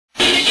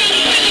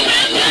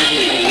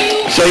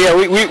So yeah,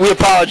 we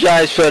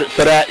apologize for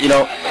that. You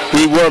know,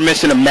 we were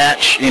missing a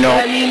match. You know,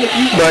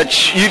 but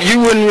you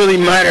wouldn't really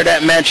matter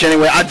that match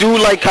anyway. I do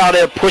like how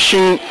they're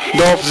pushing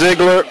Dolph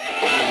Ziggler,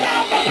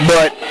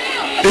 but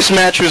this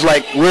match was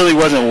like really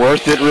wasn't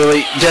worth it.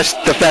 Really, just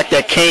the fact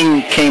that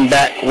Kane came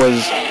back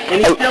was. And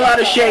he's still out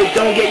of shape.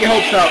 Don't get your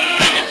hopes up.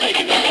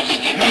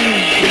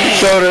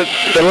 So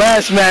the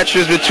last match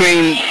was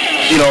between,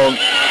 you know,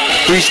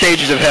 3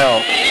 stages of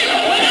hell.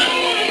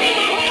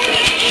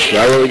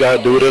 Y'all really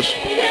gotta do this?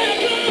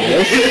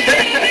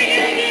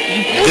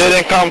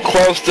 Didn't come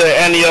close to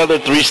any other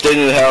 3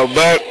 stages of hell,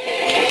 but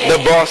the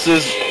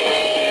boss's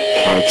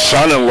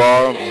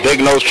son-in-law,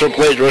 Big Nose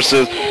Triple H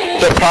versus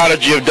the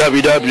prodigy of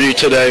WWE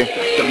today,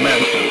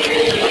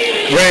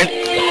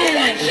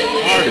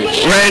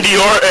 Randy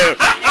Orton.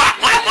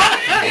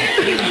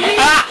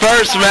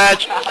 First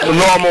match, the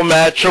normal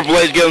match, Triple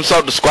H gets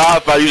himself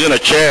disqualified using a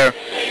chair.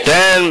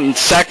 Then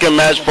second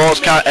match, falls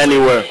count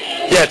anywhere.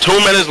 Yeah, 2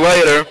 minutes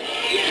later,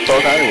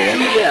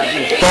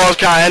 falls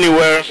count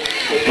anywhere.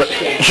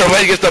 Triple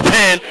H gets the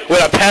pin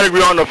with a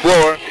pedigree on the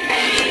floor.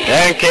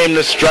 Then came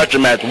the stretcher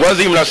match.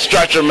 Wasn't even a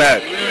stretcher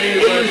match. It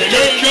was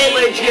just Triple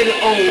H getting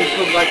owned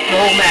for like the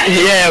whole match.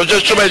 Yeah, it was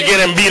just Triple H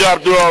getting beat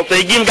up through the whole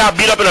thing. He even got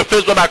beat up in the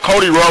fist by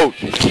Cody Rhodes.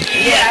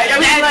 Yeah,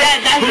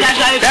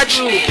 that's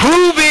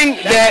proving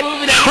that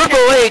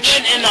Triple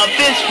H in a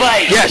fist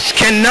fight. Yes,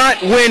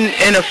 cannot win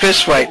in a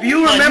fist fight.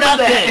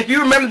 If you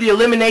remember the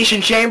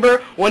Elimination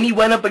Chamber when he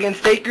went up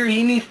against Taker,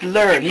 he needs to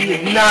learn. He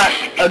is not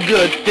a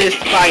good fist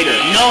fighter.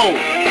 No,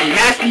 he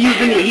has to use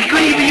the knee. He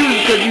couldn't even use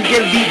it because he was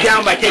getting beat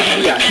down by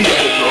Taker.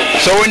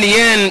 So in the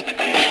end,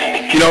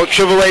 you know,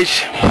 Triple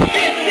H,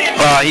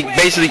 he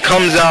basically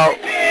comes out.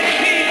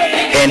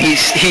 And he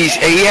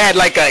had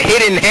like a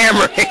hidden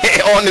hammer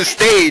on the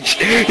stage.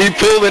 He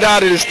pulled it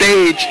out of the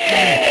stage,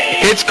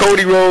 hits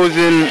Cody Rhodes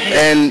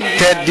and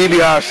Ted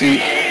DiBiase.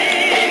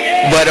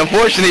 But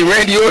unfortunately,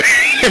 Randy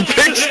Orton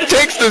takes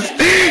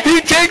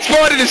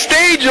part of the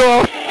stage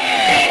off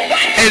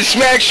and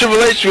smacks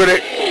Triple H with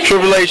it.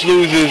 Triple H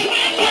loses,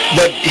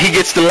 but he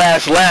gets the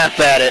last laugh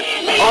at it.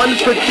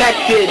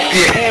 Unprotected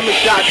hammer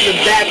shot to the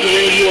back of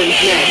Randy Orton's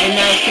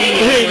neck.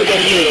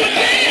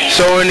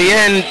 So in the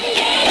end,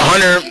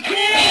 Hunter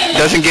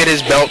doesn't get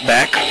his belt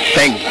back.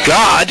 Thank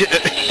God. You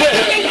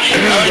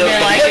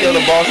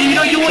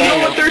want to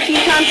know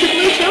 13-time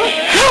Triple H, though?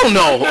 Hell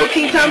no.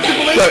 13-time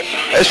Triple H? Look,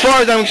 as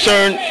far as I'm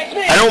concerned,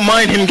 I don't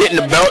mind him getting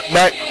the belt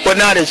back, but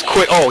not as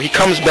quick. Oh, he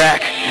comes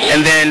back,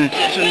 and then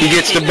he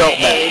gets the belt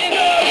back.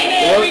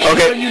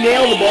 Okay. When you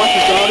nail the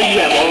boss's daughter, you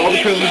have all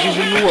the privileges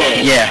in the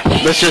world. Yeah,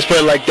 let's just put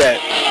it like that.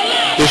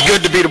 It's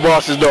good to be the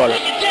boss's daughter.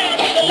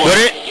 But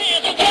it...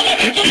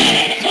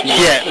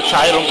 Yeah. The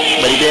title,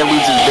 but he didn't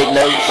lose his big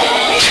nose.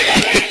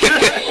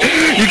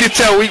 You can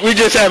tell we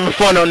just having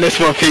fun on this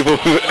one, people.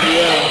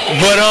 Yeah.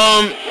 But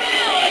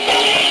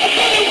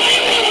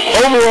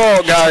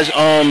overall, guys,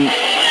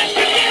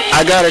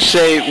 I gotta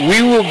say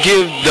we will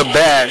give the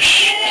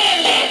Bash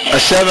a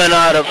 7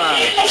 out of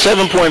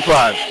 7.5.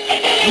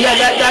 Yeah,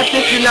 that's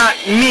if you're not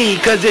me,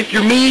 because if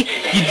you're me,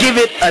 you give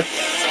it a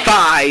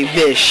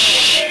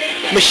 5-ish.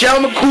 Michelle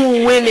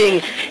McCool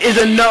winning is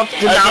enough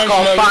to knock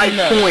off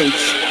 5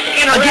 points.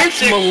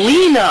 Against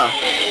Melina.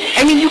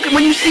 I mean,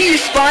 when you see your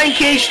spine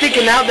cage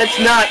sticking out, that's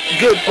not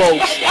good,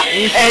 folks.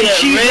 And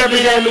she's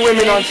representing the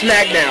women on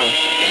SmackDown.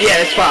 Yeah,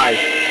 that's 5.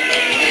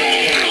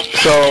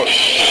 So,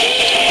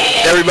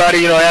 everybody,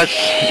 you know, that's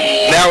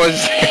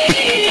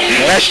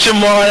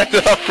Jamal, that's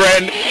our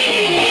friend.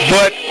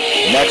 But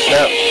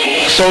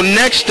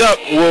next up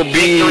will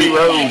be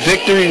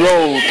Victory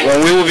Road.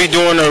 Well, we will be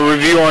doing a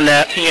review on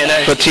that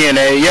for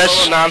TNA.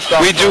 Yes,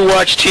 we do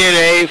watch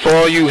TNA for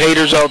all you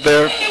haters out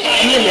there.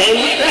 TNA?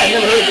 What's that? I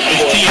never heard of it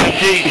before.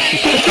 TNT,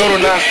 Total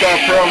Non-Stop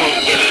Promo.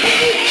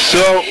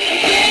 So,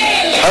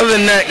 other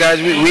than that, guys,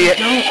 it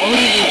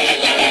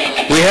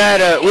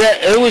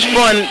was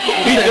fun.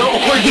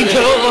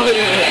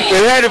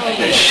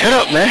 Shut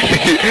up, man.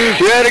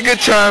 We had a good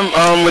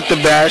time with the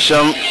Bash,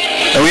 and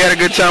we had a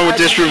good time with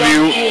this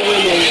review.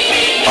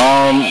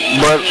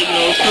 But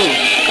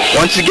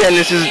once again,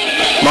 this is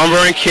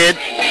Mumber Kid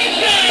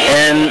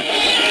and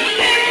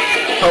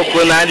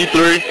Oakland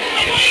 93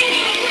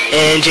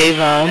 and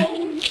Javon.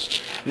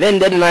 Then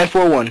Dead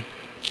 941.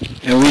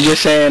 And we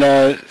just saying,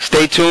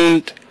 stay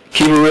tuned,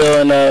 keep it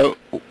real, and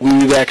we'll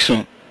be back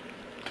soon.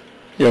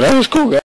 Yo, that was cool, guys.